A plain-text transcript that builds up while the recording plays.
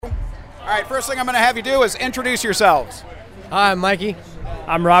All right, first thing I'm going to have you do is introduce yourselves. Hi, I'm Mikey.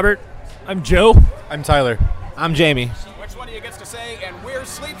 I'm Robert. I'm Joe. I'm Tyler. I'm Jamie. Which one of you gets to say, and we're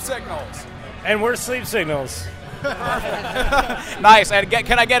Sleep Signals? And we're Sleep Signals. Nice. And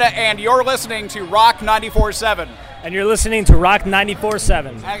can I get and you're listening to Rock 94.7. And you're listening to Rock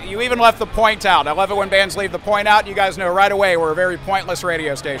 94.7. You even left the point out. I love it when bands leave the point out. You guys know right away we're a very pointless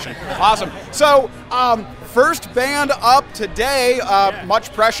radio station. Awesome. So, first band up today.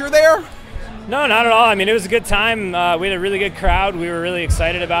 Much pressure there? No, not at all. I mean, it was a good time. We had a really good crowd. We were really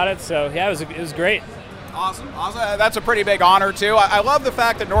excited about it. So, yeah, it was great. Awesome. That's a pretty big honor, too. I love the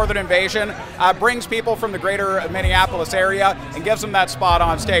fact that Northern Invasion brings people from the greater Minneapolis area and gives them that spot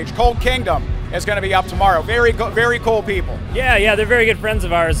on stage. Cold Kingdom is going to be up tomorrow. Very cool people. Yeah, they're very good friends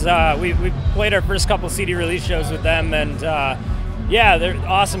of ours. We played our first couple CD release shows with them, and they're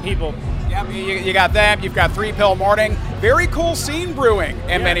awesome people. Yeah, you got them. You've got 3 Pill Morning. Very cool scene brewing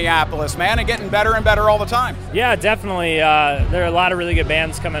in Minneapolis, man, and getting better and better all the time. Yeah, definitely. There are a lot of really good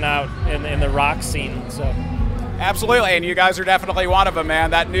bands coming out in the rock scene. So. Absolutely, and you guys are definitely one of them,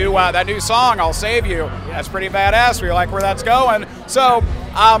 man. That new song, "I'll Save You," that's pretty badass. We like where that's going. So,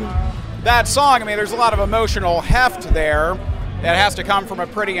 that song, I mean, there's a lot of emotional heft there that has to come from a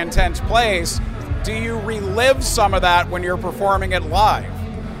pretty intense place. Do you relive some of that when you're performing it live?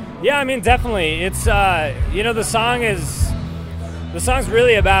 Yeah, I mean, definitely. It's the song's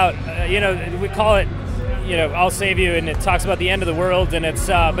really about we call it "I'll Save You," and it talks about the end of the world, and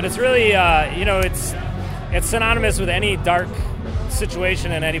but it's really it's synonymous with any dark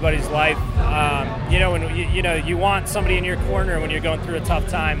situation in anybody's life. When you want somebody in your corner when you're going through a tough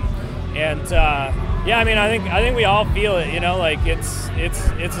time, and I think we all feel it.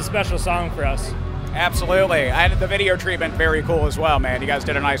 It's a special song for us. Absolutely. And the video treatment, very cool as well, man. You guys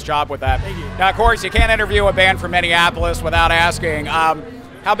did a nice job with that. Thank you. Now, of course, you can't interview a band from Minneapolis without asking, how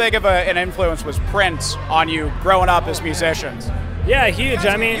big of an influence was Prince on you growing up as musicians? Yeah, huge.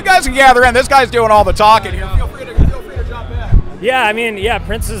 You guys can gather in. This guy's doing all the talking here. Feel free to jump in. Yeah,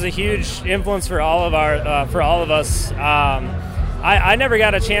 Prince is a huge influence for all of us. I never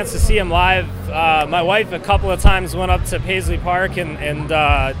got a chance to see him live. My wife a couple of times went up to Paisley Park and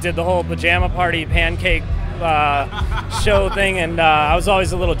did the whole pajama party pancake show thing, and I was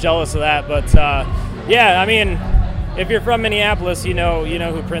always a little jealous of that. But if you're from Minneapolis, you know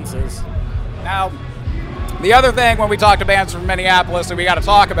who Prince is. Now, the other thing when we talk to bands from Minneapolis that we got to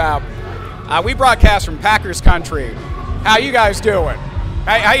talk about, we broadcast from Packers country. How you guys doing?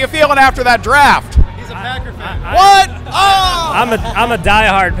 How you feeling after that draft? He's a Packer fan. What? Oh! I'm a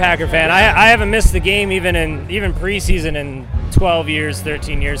diehard Packer fan. I haven't missed the game even preseason in 12 years,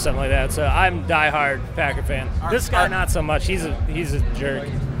 13 years, something like that. So I'm diehard Packer fan. This guy not so much. He's a jerk.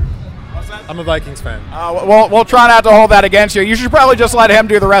 I'm a Vikings fan. We'll try not to hold that against you. You should probably just let him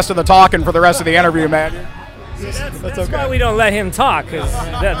do the rest of the talking for the rest of the interview, man. That's okay. Why we don't let him talk, because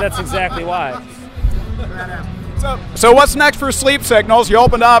that's exactly why. So what's next for Sleep Signals? You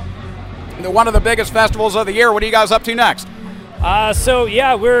opened up one of the biggest festivals of the year. What are you guys up to next?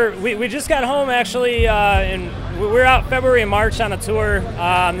 We just got home actually, and we were out February and March on a tour.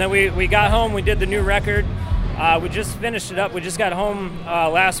 Then we got home. We did the new record. We just finished it up. We just got home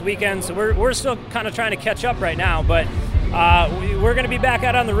last weekend, so we're still kind of trying to catch up right now. But we're going to be back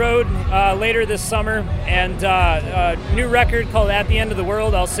out on the road later this summer, and a new record called "At the End of the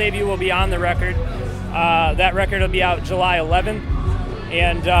World." "I'll Save You" will be on the record. That record will be out July 11th,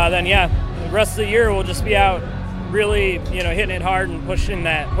 and the rest of the year we'll just be out really, hitting it hard and pushing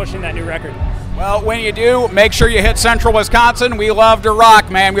that new record. Well, when you do, make sure you hit Central Wisconsin. We love to rock,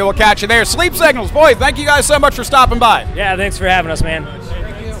 man. We will catch you there. Sleep Signals, boys, thank you guys so much for stopping by. Yeah, thanks for having us, man.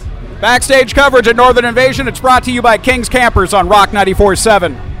 Backstage coverage at Northern Invasion. It's brought to you by King's Campers on Rock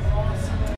 94.7.